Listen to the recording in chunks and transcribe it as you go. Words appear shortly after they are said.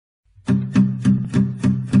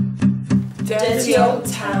Dirty old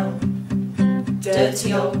town.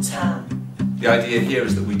 Dirty old town. The idea here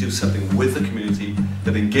is that we do something with the community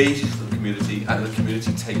that engages the community and the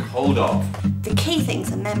community take hold of. The key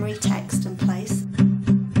things are memory, text and place.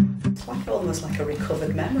 It's almost like a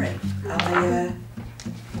recovered memory.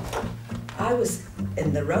 I was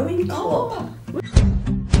in the rowing club.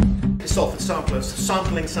 The Salford Sampler,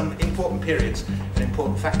 sampling some important periods and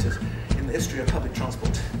important factors in the history of public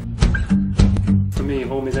transport. For me,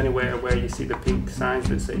 home is anywhere where you see the pink signs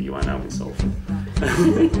that say you are now in Salford.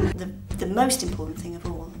 The most important thing of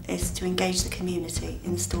all is to engage the community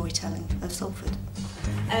in the storytelling of Salford.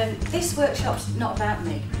 This workshop's not about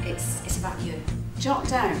me, it's about you. Jot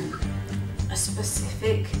down a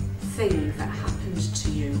specific thing that happened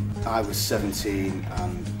to you. I was 17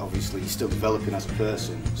 and obviously still developing as a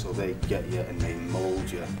person, so they get you and they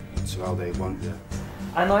mould you to how they want you.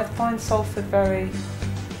 And I find Salford very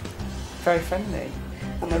friendly.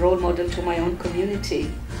 I'm a role model to my own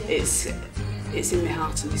community. It's in my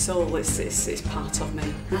heart and my soul, it's part of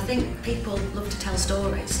me. I think people love to tell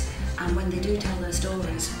stories, and when they do tell their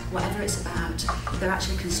stories, whatever it's about, they're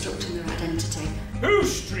actually constructing their identity.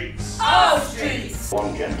 Whose streets? Our streets!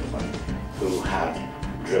 One gentleman who had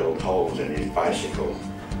drilled holes in his bicycle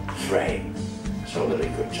frame so that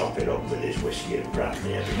he could top it up with his whiskey and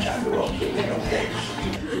brandy every time we walked through the gates.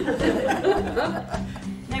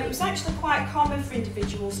 Now, it was actually quite common for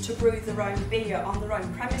individuals to brew their own beer on their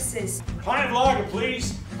own premises. Pint of lager,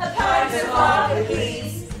 please. A pint of lager,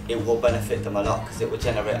 please. It will benefit them a lot because it will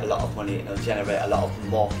generate a lot of money and it will generate a lot of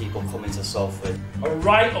more people coming to Salford. A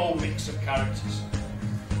right old mix of characters,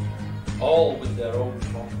 all with their own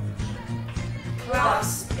problems.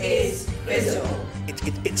 Class is visible.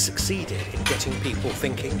 It succeeded in getting people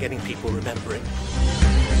thinking, getting people remembering.